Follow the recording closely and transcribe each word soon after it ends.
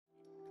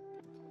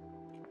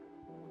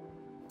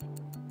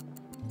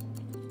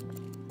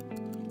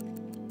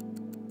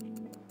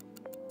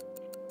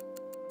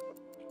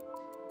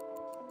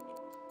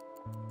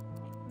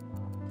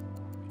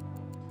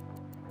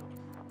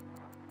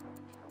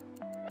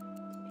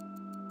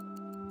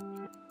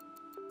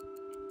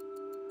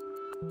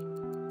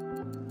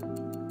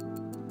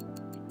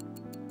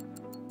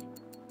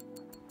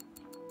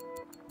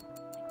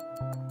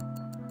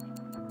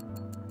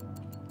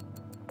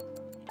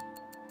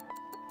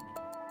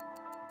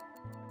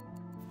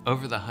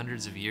Over the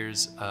hundreds of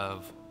years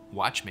of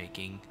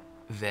watchmaking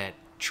that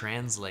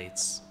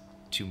translates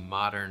to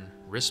modern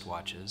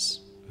wristwatches,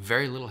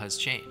 very little has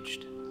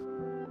changed.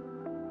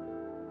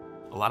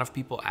 A lot of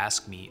people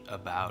ask me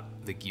about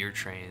the gear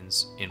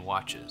trains in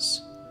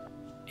watches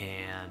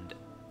and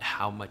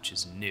how much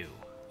is new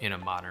in a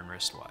modern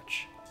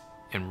wristwatch.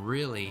 And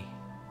really,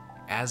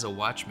 as a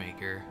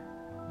watchmaker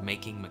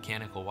making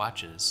mechanical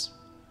watches,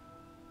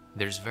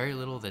 there's very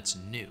little that's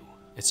new.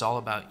 It's all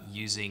about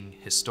using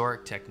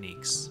historic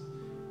techniques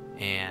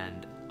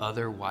and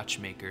other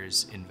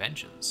watchmakers'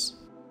 inventions.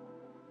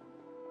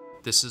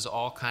 This is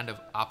all kind of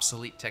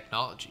obsolete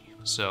technology.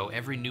 So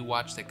every new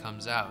watch that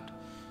comes out,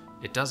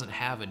 it doesn't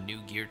have a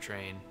new gear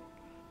train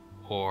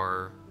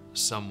or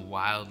some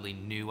wildly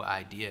new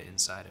idea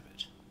inside of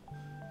it.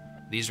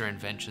 These are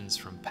inventions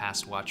from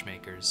past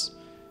watchmakers,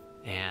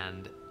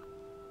 and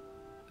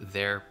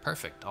they're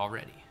perfect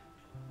already.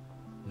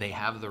 They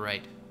have the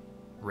right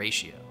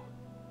ratio,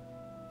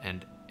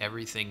 and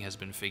everything has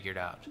been figured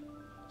out.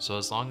 So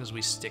as long as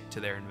we stick to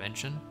their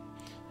invention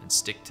and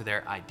stick to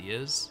their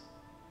ideas,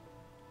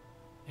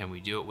 and we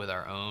do it with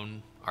our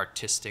own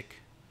artistic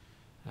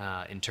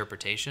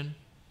interpretation,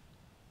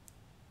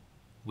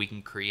 we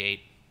can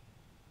create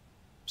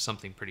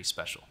something pretty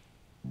special.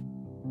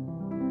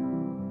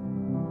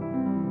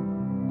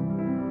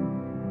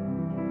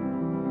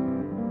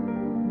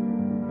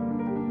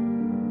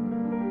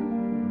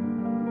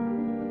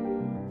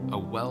 A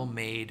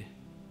well-made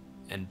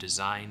and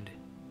designed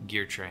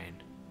gear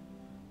train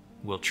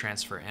will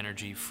transfer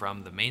energy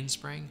from the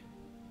mainspring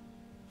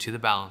to the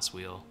balance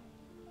wheel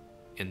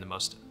in the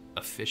most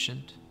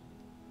efficient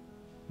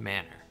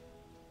manner.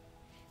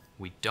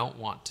 We don't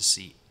want to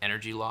see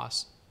energy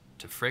loss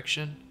to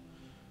friction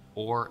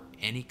or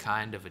any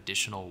kind of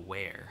additional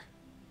wear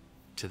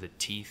to the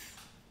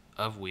teeth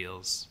of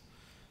wheels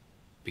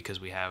because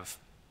we have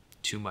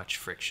too much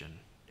friction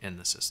in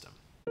the system.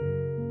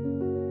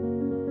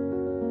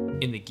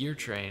 In the gear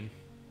train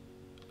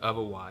of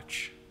a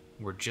watch,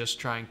 we're just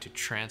trying to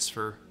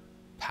transfer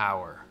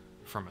power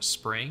from a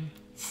spring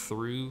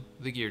through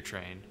the gear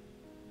train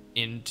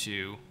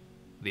into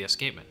the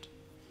escapement.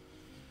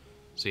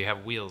 So you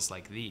have wheels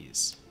like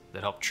these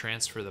that help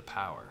transfer the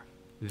power.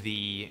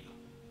 The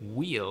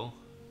wheel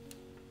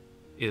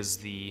is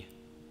the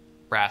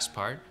brass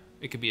part.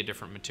 It could be a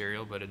different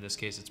material, but in this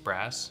case it's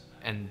brass.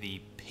 And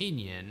the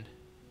pinion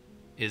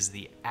is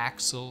the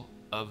axle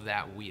of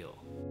that wheel.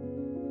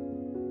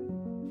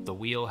 The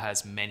wheel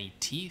has many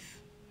teeth.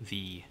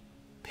 The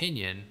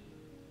pinion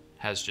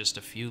has just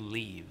a few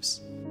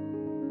leaves.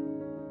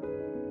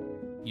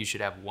 You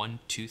should have one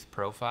tooth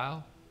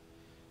profile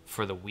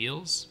for the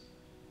wheels,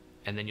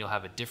 and then you'll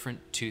have a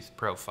different tooth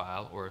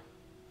profile or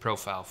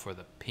profile for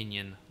the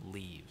pinion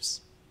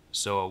leaves.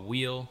 So a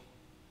wheel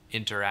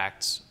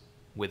interacts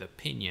with a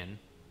pinion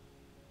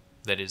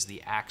that is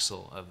the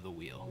axle of the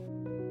wheel.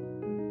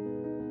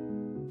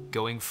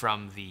 Going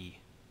from the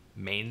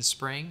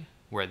mainspring,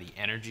 where the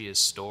energy is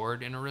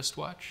stored in a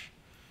wristwatch,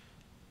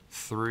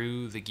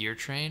 through the gear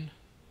train,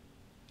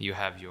 you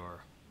have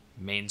your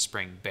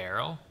mainspring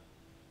barrel,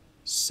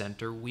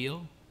 center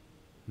wheel,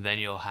 then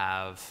you'll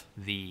have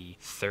the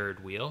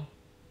third wheel,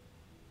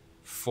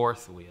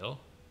 fourth wheel,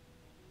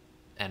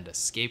 and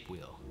escape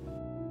wheel.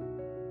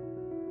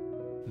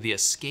 The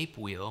escape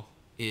wheel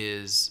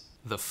is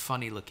the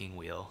funny looking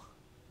wheel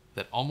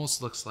that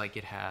almost looks like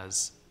it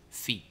has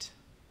feet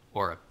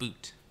or a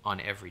boot on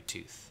every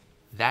tooth.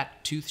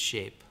 That tooth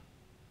shape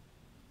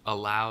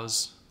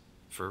allows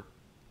for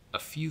a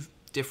few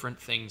different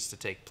things to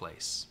take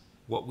place.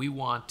 What we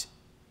want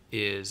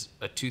is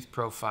a tooth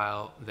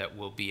profile that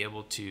will be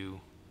able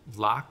to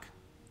lock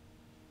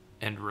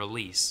and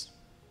release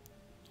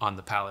on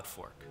the pallet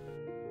fork.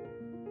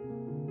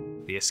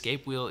 The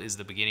escape wheel is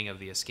the beginning of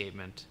the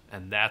escapement,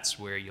 and that's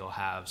where you'll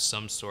have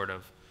some sort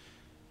of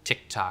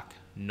tick-tock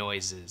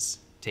noises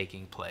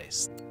taking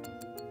place.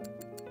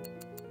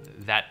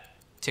 That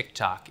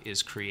tick-tock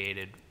is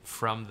created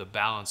from the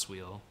balance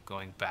wheel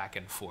going back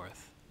and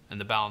forth,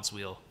 and the balance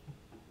wheel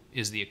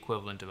is the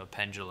equivalent of a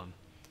pendulum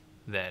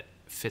that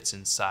fits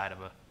inside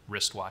of a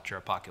wristwatch or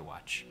a pocket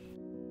watch.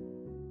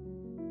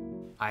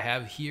 I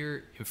have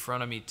here in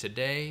front of me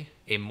today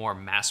a more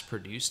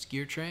mass-produced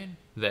gear train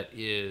that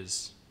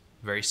is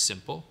very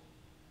simple,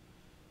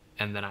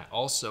 and then I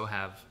also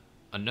have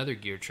another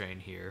gear train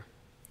here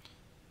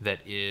that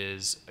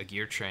is a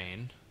gear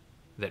train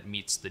that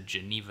meets the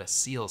Geneva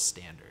Seal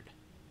standard.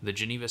 The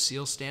Geneva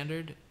Seal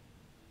standard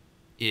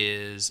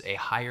is a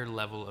higher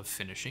level of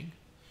finishing.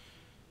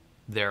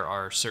 There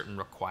are certain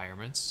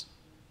requirements.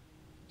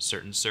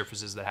 certain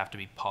surfaces that have to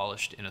be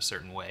polished in a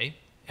certain way.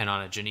 And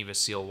on a Geneva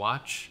Seal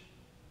watch,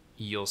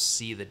 you'll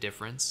see the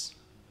difference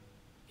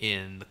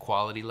in the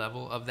quality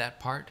level of that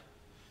part.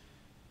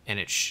 And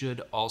it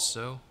should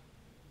also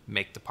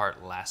make the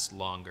part last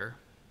longer.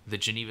 The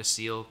Geneva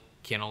Seal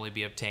can only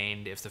be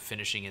obtained if the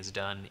finishing is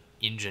done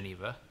in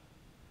Geneva.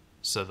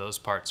 So those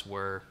parts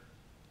were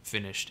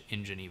finished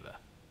in Geneva.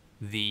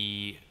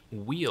 The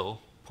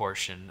wheel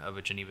portion of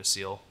a Geneva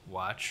Seal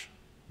watch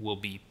will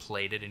be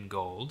plated in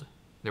gold.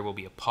 There will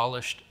be a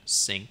polished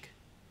sink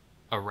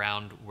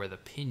around where the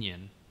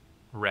pinion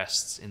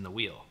rests in the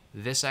wheel.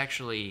 This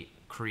actually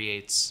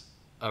creates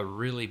a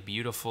really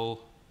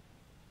beautiful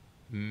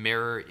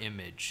mirror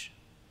image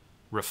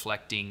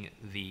reflecting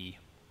the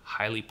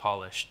highly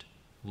polished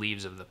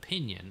leaves of the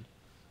pinion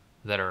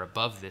that are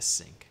above this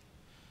sink.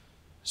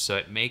 So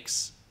it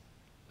makes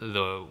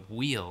the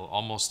wheel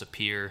almost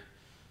appear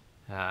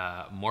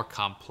more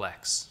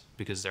complex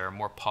because there are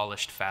more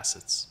polished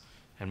facets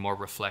and more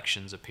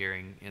reflections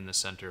appearing in the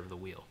center of the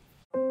wheel.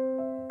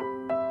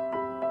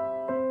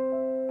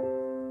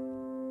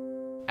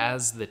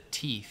 As the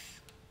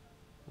teeth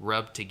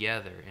rub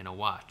together in a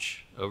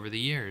watch over the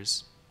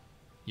years,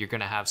 you're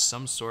going to have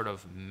some sort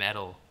of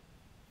metal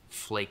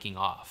flaking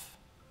off.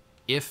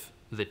 If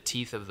the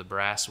teeth of the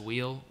brass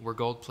wheel were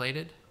gold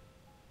plated,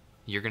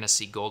 you're going to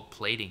see gold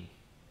plating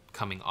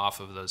coming off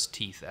of those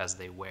teeth as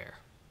they wear.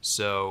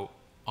 So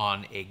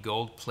on a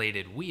gold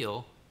plated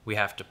wheel, we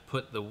have to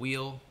put the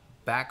wheel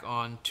back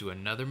on to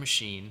another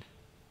machine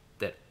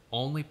that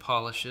only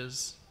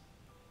polishes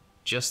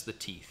just the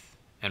teeth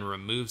and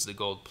removes the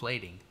gold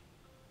plating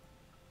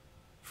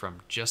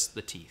from just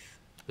the teeth.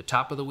 The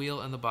top of the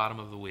wheel and the bottom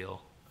of the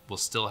wheel will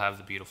still have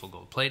the beautiful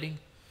gold plating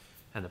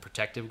and the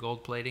protective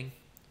gold plating,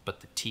 but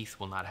the teeth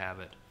will not have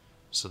it,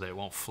 so that it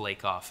won't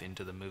flake off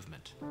into the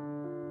movement.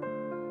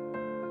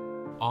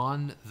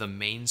 On the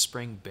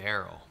mainspring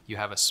barrel, you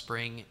have a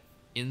spring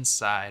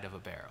inside of a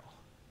barrel.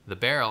 The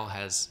barrel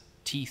has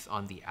teeth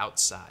on the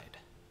outside,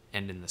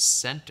 and in the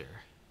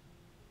center,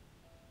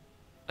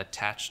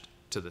 attached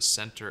to the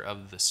center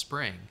of the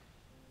spring,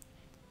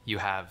 you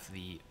have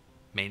the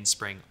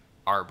mainspring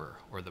arbor,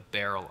 or the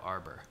barrel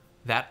arbor.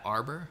 That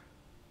arbor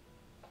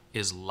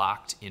is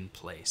locked in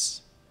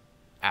place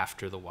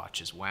after the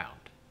watch is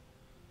wound.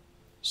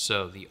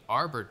 So the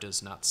arbor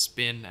does not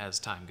spin as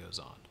time goes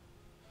on.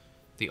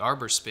 The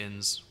arbor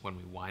spins when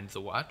we wind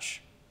the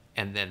watch,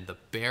 and then the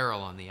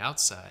barrel on the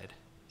outside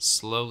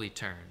slowly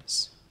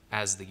turns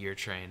as the gear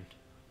train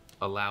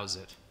allows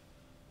it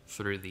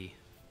through the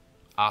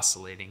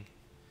oscillating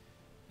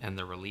and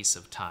the release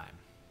of time.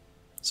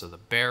 So the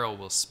barrel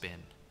will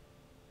spin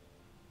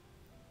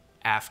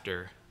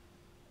after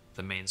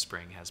the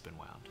mainspring has been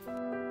wound.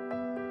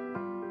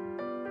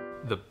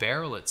 The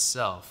barrel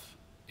itself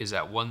is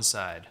at one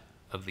side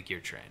of the gear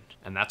train,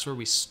 and that's where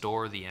we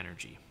store the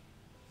energy,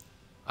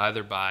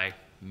 either by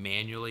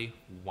manually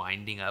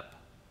winding up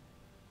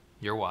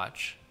your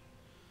watch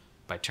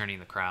by turning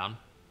the crown.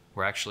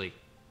 We're actually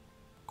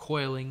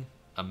coiling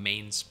a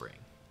mainspring.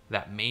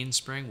 That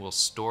mainspring will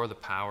store the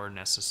power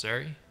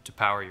necessary to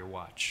power your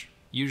watch,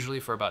 usually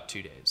for about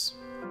 2 days.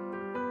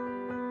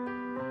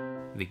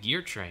 The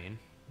gear train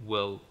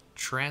will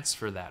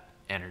transfer that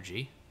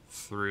energy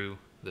through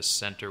the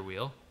center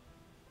wheel,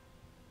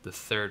 the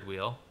third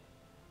wheel,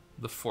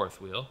 the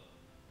fourth wheel,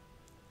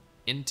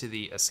 into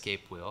the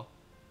escape wheel,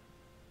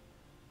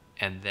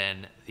 and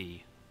then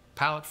the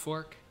pallet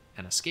fork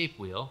and escape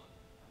wheel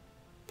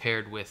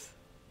paired with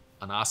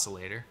an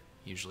oscillator,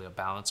 usually a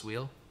balance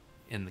wheel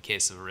in the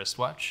case of a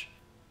wristwatch.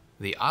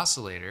 The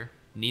oscillator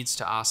needs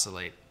to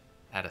oscillate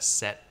at a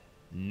set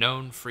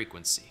known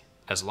frequency.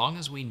 As long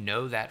as we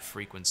know that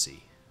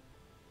frequency,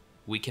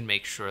 we can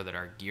make sure that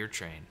our gear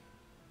train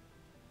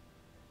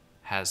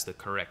has the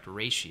correct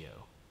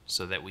ratio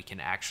so that we can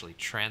actually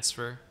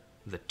transfer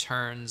the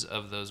turns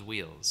of those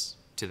wheels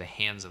to the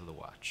hands of the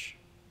watch.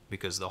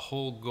 Because the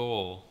whole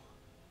goal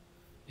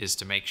is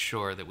to make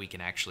sure that we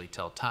can actually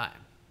tell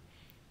time.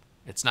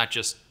 It's not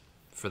just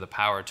for the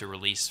power to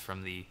release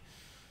from the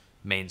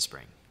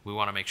mainspring. We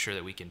want to make sure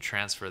that we can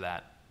transfer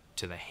that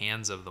to the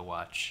hands of the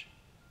watch,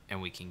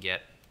 and we can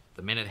get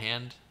the minute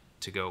hand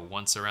to go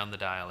once around the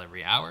dial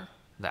every hour,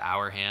 the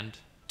hour hand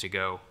to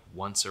go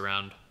once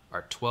around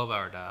our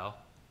 12-hour dial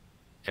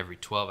every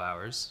 12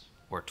 hours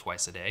or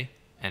twice a day.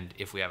 And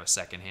if we have a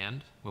second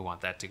hand, we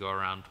want that to go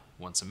around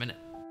once a minute.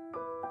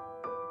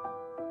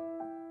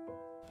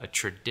 A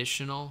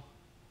traditional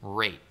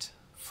rate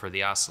for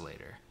the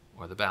oscillator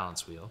or the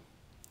balance wheel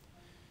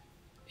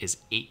is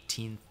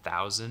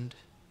 18,000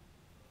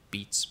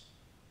 beats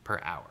per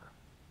hour.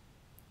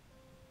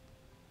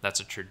 That's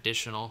a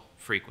traditional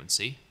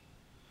frequency.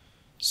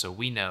 So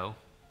we know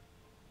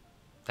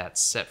that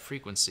set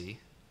frequency,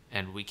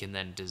 and we can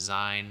then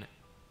design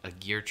a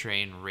gear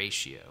train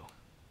ratio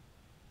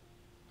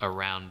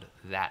around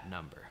that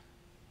number.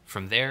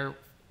 From there,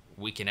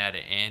 we can add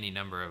any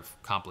number of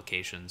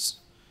complications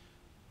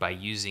by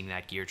using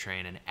that gear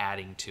train and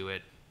adding to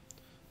it,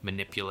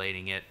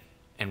 manipulating it,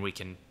 and we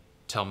can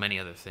tell many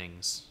other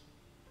things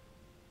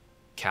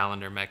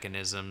calendar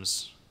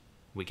mechanisms.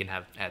 We can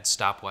add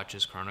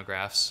stopwatches,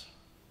 chronographs.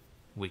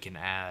 We can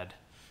add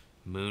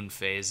moon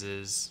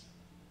phases,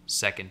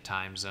 second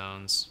time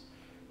zones.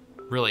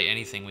 Really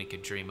anything we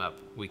could dream up,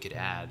 we could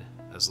add,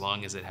 as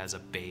long as it has a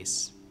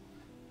base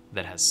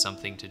that has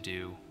something to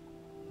do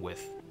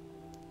with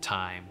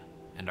time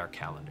and our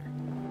calendar.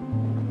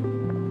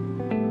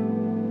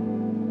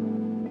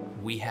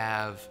 We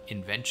have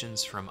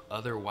inventions from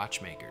other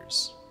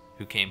watchmakers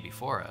who came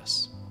before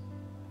us.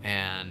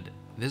 And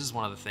this is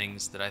one of the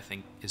things that I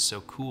think is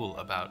so cool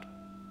about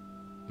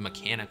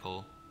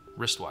mechanical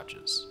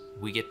wristwatches.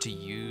 We get to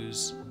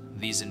use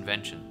these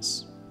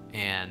inventions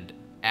and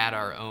add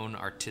our own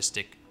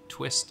artistic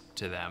twist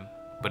to them,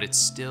 but it's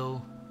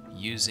still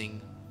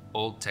using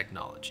old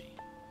technology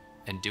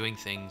and doing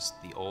things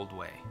the old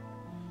way.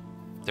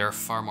 There are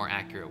far more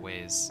accurate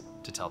ways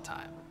to tell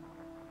time,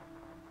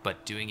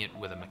 but doing it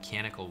with a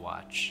mechanical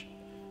watch,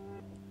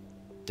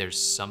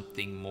 there's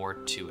something more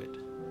to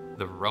it.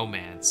 The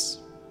romance,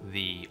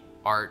 the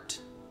art,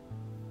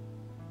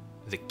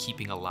 the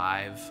keeping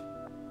alive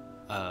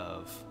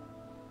of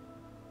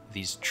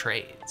these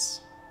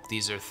trades.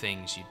 These are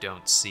things you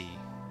don't see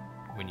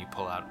when you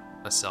pull out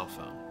a cell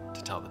phone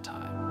to tell the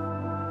time.